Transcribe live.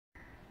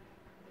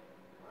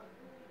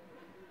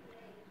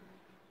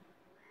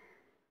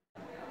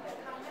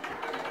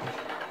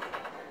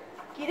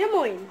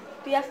মইন,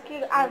 তুই আজকে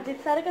আজিজ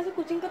স্যারের কাছে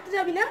কোচিং করতে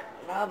যাবি না?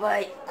 না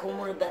ভাই,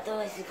 কোমরে ব্যথা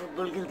হয়েছে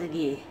ফুটবল খেলতে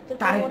গিয়ে।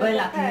 তারেক ভাই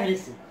লাথি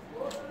মেরেছে।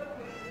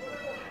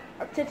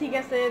 আচ্ছা ঠিক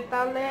আছে,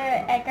 তাহলে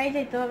একাই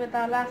যেতে হবে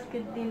তাহলে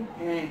আজকের দিন।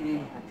 হ্যাঁ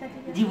হ্যাঁ, আচ্ছা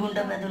ঠিক আছে,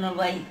 জীবনটা বেদনা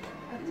ভাই।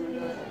 আচ্ছা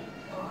ঠিক আছে।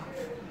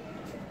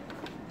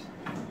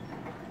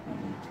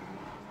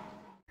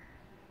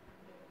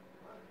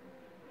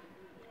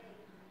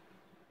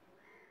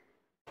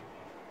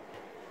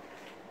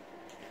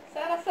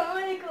 স্যার আসসালামু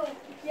আলাইকুম,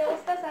 কি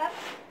অবস্থা স্যার?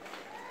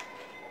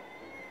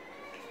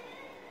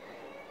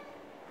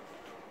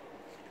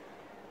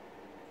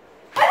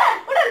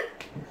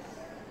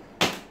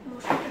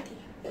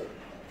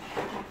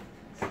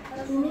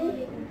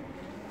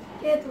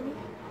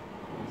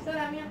 স্যার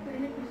আমি আপনার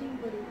এখানে কোচিং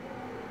করি,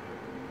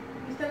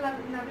 মিস্টার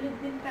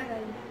নাবিলউদ্দিন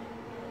কাগাই।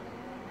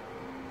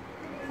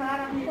 স্যার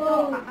আমি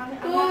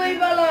তুই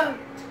বলো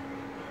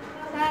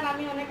স্যার,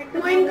 আমি অনেক একটা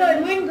মইন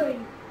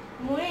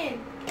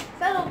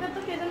স্যার, ওকে তো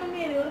কে যেন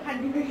মেরে ওর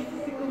হাড্ডি ভেঙে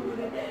দিয়েছে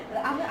কোমরে।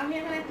 আমি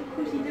এখন একটু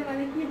খুশি যে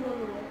মানে কি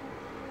বলবো,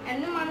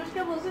 এমনি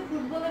মানুষকে বলছে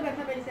ফুটবলে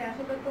ব্যথা পেয়েছে,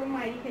 আসলে তো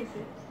মাইরি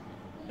খাইছে,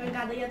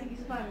 গাদা গাতে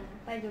কিছু পারে না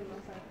তাই জন্য।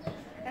 স্যার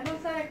এখন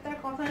স্যার একটা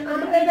কথা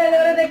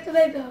দেখতে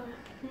যাইতে হবে।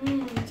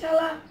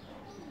 চালা,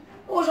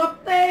 ও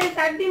সপ্তাহে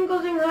 4 দিন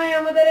কোচিং হয়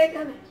আমাদের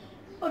এখানে,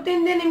 ও 3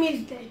 দিনই মিস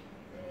দেয়।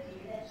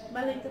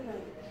 ভালোই তো স্যার,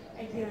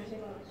 একদিন আসে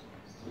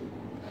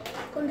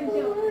কোন দিন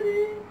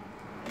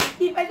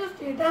কি পাইছস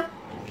তুই এটা?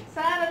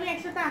 স্যার আমি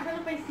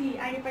 118 পাইছি,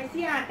 আগে পাইছি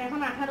 8, এখন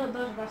 18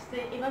 10 বাড়ছে,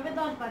 এভাবে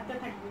 10 বাড়তে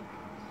থাকবে।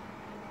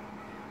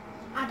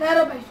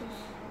 18 পাইছস?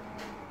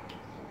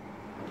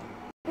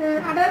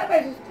 18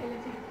 পাইছস তাহলে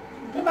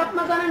তুই বাপ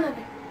মা জানে না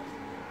রে?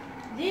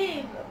 জি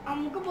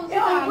আমাকে বলছে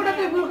অঙ্কটা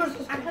তুই ভুল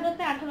করছস। 18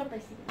 তে 18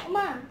 পাইছি।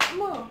 মা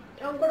আম্মু,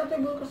 অঙ্কটা তুই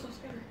ভুল করছস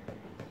কেন?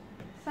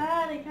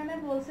 স্যার এখানে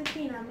বলছে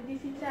 3, আমি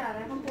দিছি 4,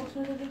 এখন প্রশ্ন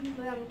যদি কি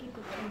করে আমি কি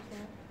করব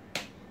স্যার?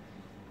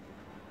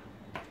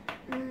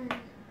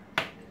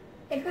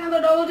 এখানে তো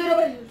double zero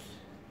পাইছস।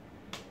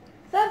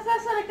 Sir sir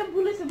sir একটা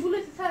ভুল হয়েছে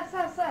স্যার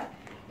স্যার স্যার,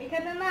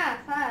 এখানে না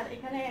স্যার,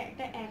 এখানে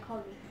একটা 1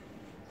 হবে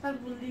স্যার,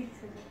 ভুল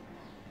দিয়েছে।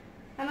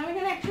 কারণ আমি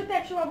এখানে 100 তে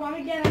 100 পাবো, আমি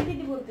গ্যারান্টি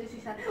দিয়ে বলতেছি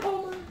স্যার। ও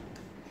মা,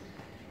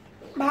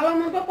 ভালো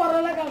মতো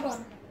পড়ালেখা কর।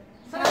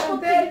 স্যার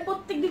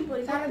প্রত্যেকদিন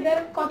পড়ি, স্যারদের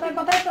কথায়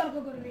কথায় তর্ক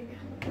করবি না,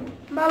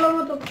 ভালো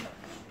মতো পড়।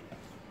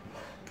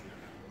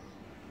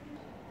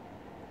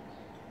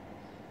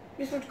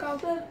 বিস্কুট খাও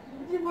তো?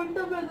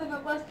 জীবনটা বেদনা,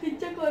 বাস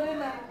ইচ্ছা করে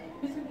না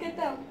বিস্কুট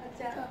খেতাম।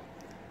 আচ্ছা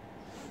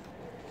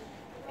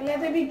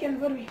এলাতে বিজ্ঞান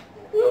করবি,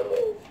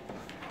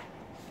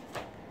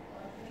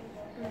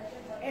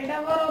 এটা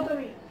বলো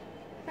তুমি।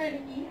 স্যার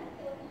কি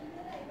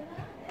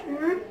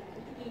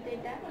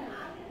এটা?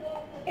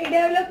 এটা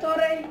হলো তোর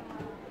এই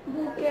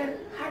বুকের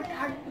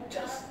হাট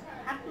বুঝছস?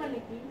 হাত মানে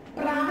কি?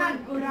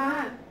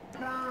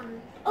 প্রাণ।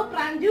 ও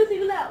প্রাণ জুস,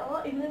 এগুলা ও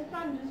এগুলা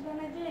প্রাণ জুস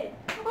বানায় যে।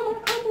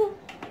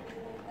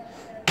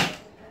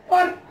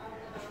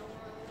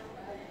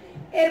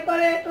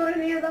 এরপরে তোর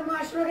নিয়ে যাবো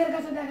আশফাকের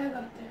কাছে দেখা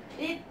করতে।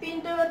 এই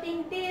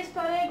তিনটি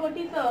স্তরে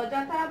গঠিত,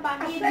 যথা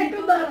বাহির,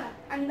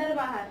 আন্দার,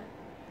 বাহার।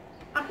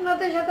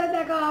 আপনাদের সাথে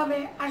দেখা হবে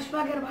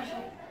আশফাকের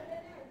বাসায়।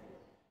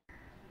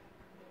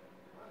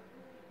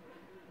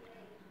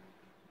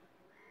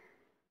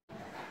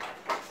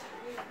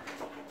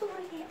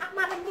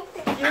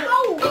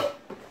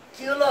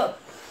 কি হলো?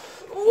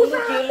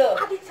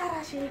 আদিত স্যার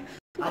আসে।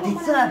 আদিত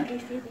স্যার,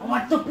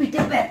 আমার তো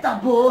পিঠে ব্যথা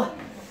বো।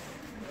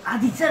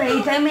 আদিত স্যার এই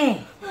টাইমে?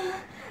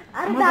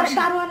 আরে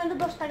দারোয়ানের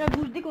 10 টাকা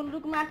ঘুষ দিয়ে কোন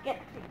রকম আটকে।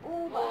 ও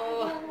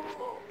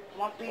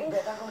আমার পিঠ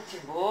ব্যথা করছে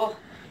বো।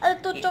 আরে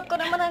তোর চক্কর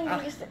আমার আঙ্গুল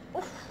গেছে।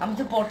 আমি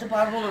তো পড়তে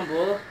পারবো না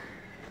বো।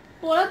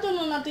 পড়ার জন্য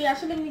না, তুই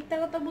আসলে মিথ্যা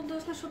কথা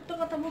বলতেছিস না সত্য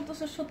কথা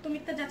বলতেছিস? সত্য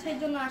মিথ্যা যাচাইয়ের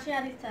জন্য আসে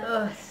আদিত স্যার।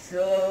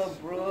 সো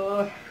ব্রো,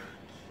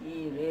 কি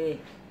রে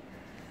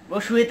বো,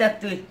 শুয়ে থাক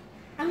তুই।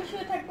 আমি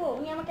শুয়ে থাকবো?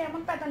 উনি আমাকে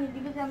এমন প্যাটার্ন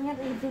দিবে যে আমি আর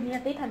এই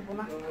দুনিয়াতেই থাকবো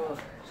না,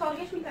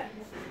 স্বর্গে শুয়ে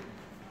থাকবো।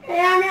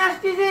 আমি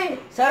আসতেছি।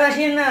 স্যার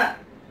আসেন না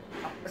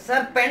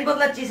স্যার, প্যান্ট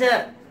বদলাচ্ছি স্যার,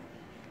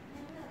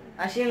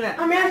 আসেন না।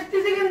 আমি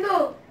আসতেছি কিন্তু।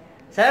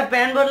 স্যার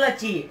প্যান্ট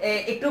বদলাচ্ছি,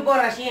 একটু পর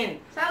আসেন।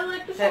 স্যার ওর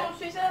একটু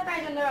সমস্যা হয়েছে তাই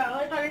জন্য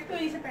ওই টয়লেট করে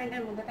দিয়েছে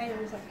প্যান্টের মধ্যে, তাই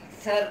জন্য স্যার।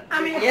 স্যার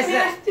আমি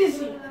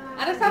আসতেছি।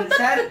 আরে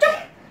স্যার চুপ।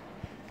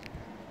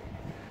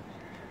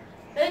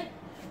 এই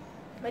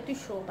ভাই তুই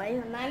শো ভাই,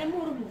 না না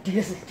মুরগি। ঠিক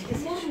আছে ঠিক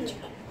আছে।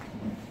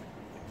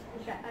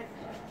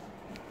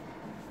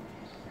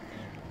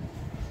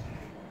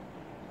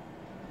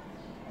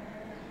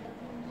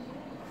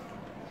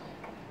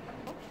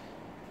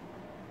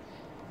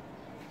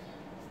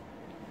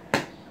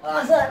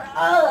 স্যার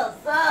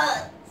স্যার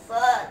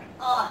স্যার,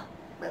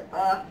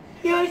 ব্যথা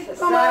কি হয়েছে স্যার,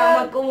 তোমার?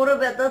 আমার কোমরে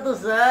ব্যথা তো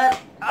sir.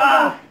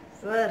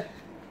 Sir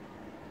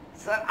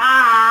sir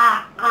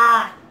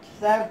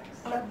sir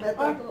sir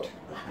ব্যথা তো।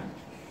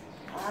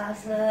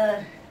 Sir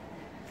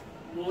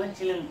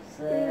ঘুমাচ্ছিলেন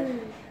sir.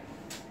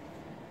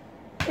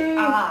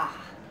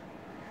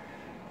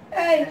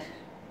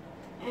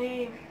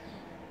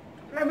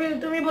 নাবিল,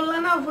 তুমি বললা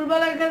না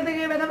ফুটবলের খেলতে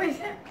গিয়ে ব্যথা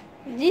পাইছে?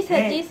 জি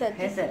স্যার জি স্যার।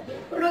 হ্যাঁ স্যার।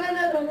 ফুটবল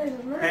খেলতে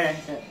হ্যাঁ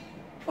স্যার।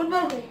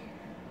 ফুটবল কই?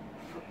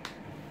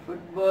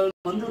 ফুটবল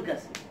বন্ধুর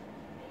কাছে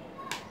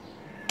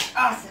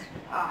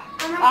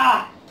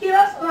কি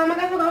বাস আমার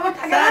কাছে খবর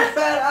থাকে না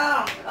স্যার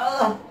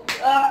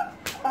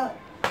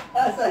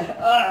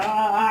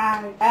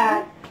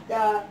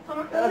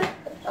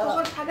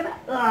খবর থাকে না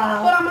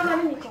তোর আমার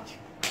জানি নি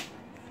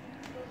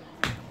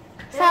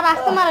স্যার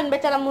আসতে মারেন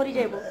বেচারা মরি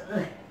যাইব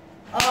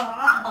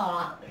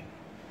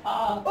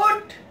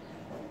উঠ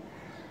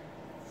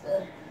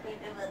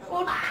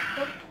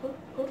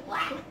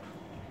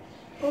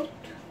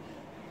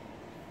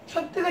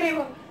সত্যি করে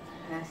বল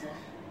হ্যাঁ স্যার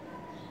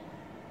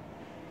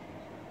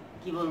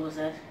কি বলবো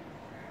স্যার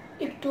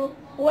একটু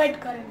ওয়েট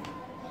করেন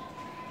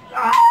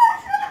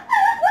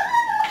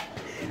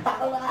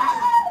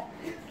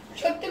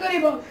সত্যি করে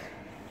বল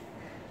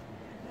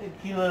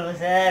কি বলবো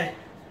স্যার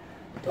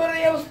তোর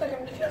এই অবস্থা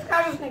কেন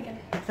কাগজ নেই কেন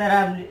স্যার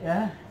আপনি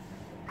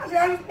আজকে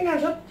কাগজ নেই কেন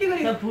সত্যি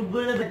করে স্যার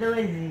ফুটবলে পেতে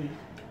পাইছি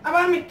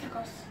আবার মিথ্যা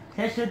কস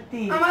স্যার সত্যি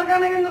আমার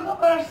কানে কিন্তু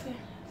খবর আসছে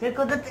স্যার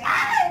কোথা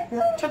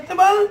সত্যি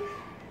বল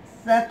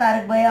স্যার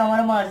তারেক ভাই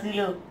আমার মারছিল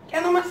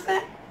কেন মারছে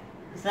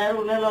স্যার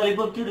ওনার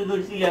ললিপপ চুরি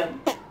করছিলাম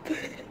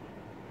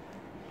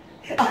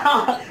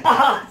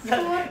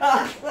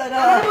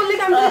আমার বললি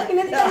আমি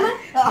কিনে দিতাম না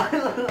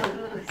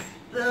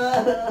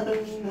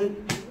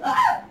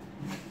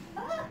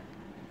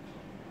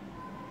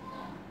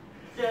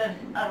স্যার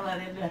আর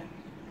মারেন না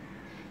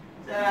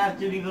স্যার আর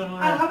চুরি করবো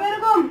আর না হবে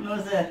এরকম নো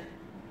স্যার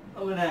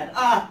ওনার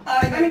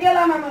আমি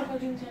গেলাম আমার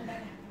কোচিং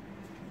সেন্টারে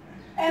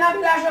এই না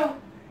আপনি আসো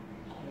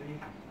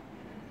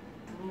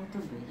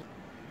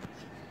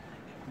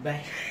ভাই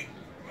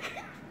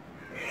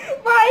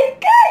ভাই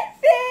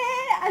কাইছে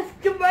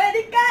আজকে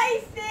বাড়ি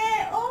কাইছে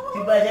ও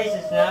তুই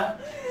বাজাইছিস না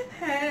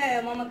হ্যাঁ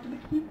মামা তুমি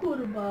কি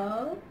করবা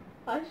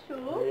আসো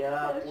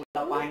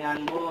পুরা পানি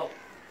আনবো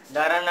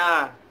দাঁড়া না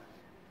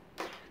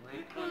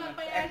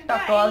একটা একটা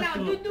কল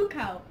কল তুই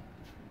খাও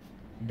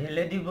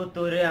ঢেলে দিব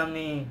তোরে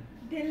আমি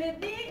ঢেলে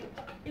দি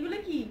এগুলো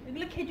কি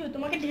এগুলো খেজুর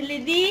তোমাকে ঢেলে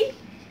দি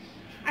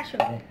আসো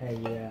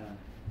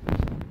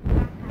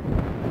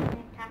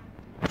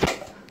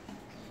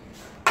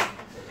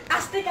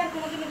আস্তে কার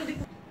তোমাকে যদি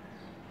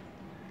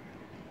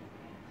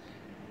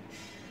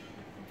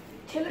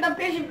ছেলেটা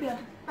বেশি প্রিয়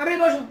আপনি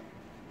বসুন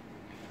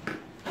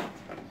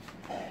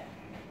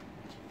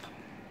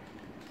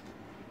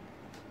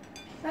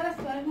স্যার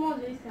আজকে অনেক মজা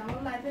হয়েছে আমার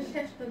লাইফের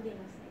শ্রেষ্ঠ দিন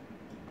আছে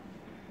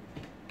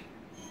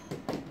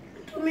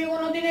তুমি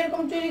কোনোদিন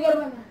এরকম চুরি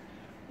করবে না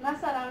না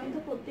স্যার আমি তো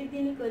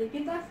প্রত্যেকদিনই করি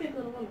কিন্তু আজকে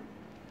করবো না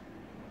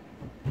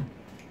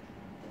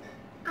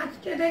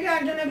আজকে থেকে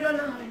আর যেন এগুলো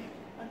না হয়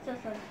আচ্ছা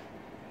স্যার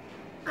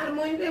আর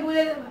মইনকে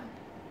বুঝে দেবা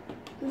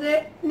যে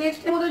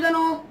নেক্সট মতো যেন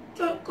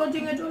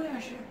কোচিং এ চলে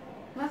আসে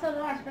না স্যার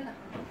ও আসবে না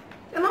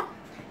কেন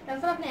কেন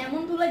স্যার আপনি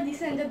এমন ধুলাই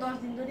দিচ্ছেন যে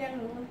 10 দিন ধরে আমি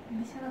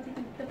বিছানা থেকে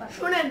উঠতে পারছি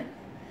শুনেন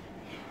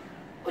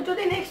ও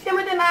যদি নেক্সট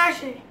টাইমে না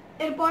আসে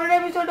এর পরের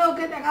এপিসোডে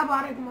ওকে দেখাবো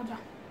আরেক মজা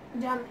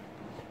জান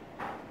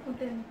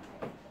উঠেন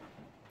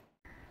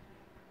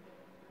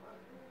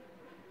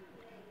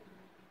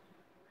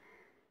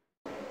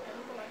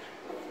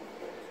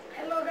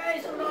হ্যালো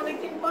গাইস আমরা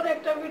অনেকদিন পর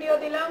একটা ভিডিও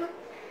দিলাম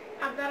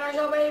আপনারা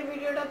সবাই এই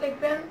ভিডিওটা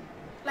দেখবেন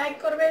লাইক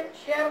করবেন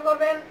শেয়ার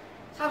করবেন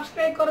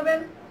সাবস্ক্রাইব করবেন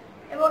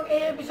এবং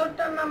এই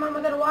এপিসোডটার নাম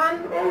আমাদের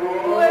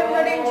 1-2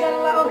 এপিসোডে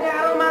ইনশাআল্লাহ ওকে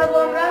আরো মারবো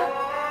আমরা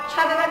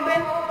সাথে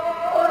থাকবেন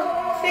ওর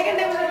সেকেন্ড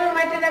এপিসোডের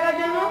মাইতে দেখার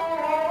জন্য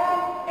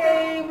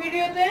এই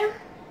ভিডিওতে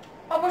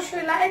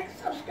অবশ্যই লাইক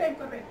সাবস্ক্রাইব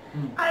করবেন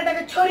আর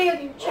এটাকে ছড়িয়ে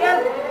দিন শেয়ার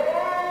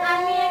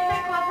আমি একটা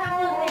কথা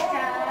বলতে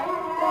চাই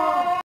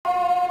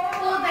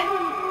তো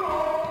দেখুন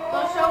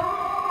দর্শক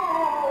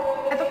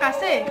এত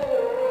কাছে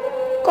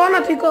কোন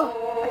আছি কো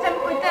আচ্ছা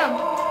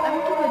আমি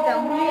কি কইতাম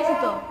ভুলে গেছি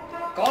তো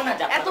কোন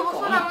আছে এত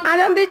বছর আমার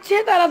আজান দিচ্ছে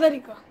তাড়াতাড়ি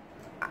কো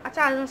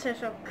আচ্ছা আজন শেষ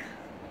হোক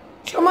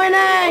সময়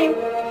নাই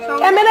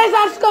ক্যামেরায়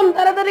সার্চ কম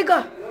তাড়াতাড়ি কো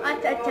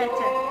আচ্ছা আচ্ছা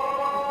আচ্ছা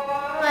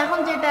তো এখন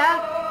যেটা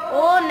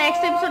ও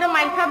নেক্সট এপিসোডে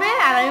মাইর খাবে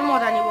আর আমি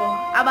মজা নিব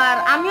আবার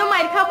আমিও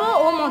মাইর খাবো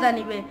ও মজা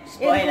নিবে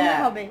এরকম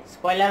হবে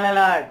স্পয়লার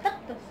অ্যালার্ট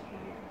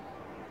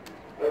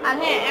আর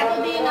হ্যাঁ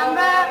এতদিন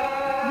আমরা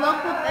ব্লগ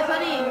করতে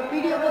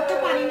ভিডিও করতে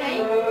পারি নাই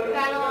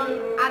কারণ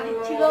আদিত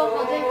ছিল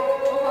হজে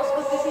ও হজ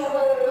করতেছিল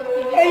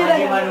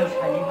হাজি মানুষ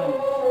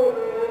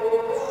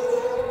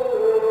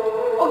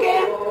ওকে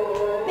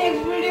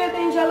নেক্সট ভিডিওতে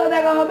ইনশাআল্লাহ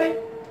দেখা হবে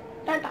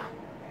টাটা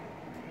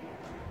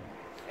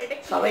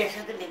সবাই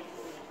একসাথে দেখি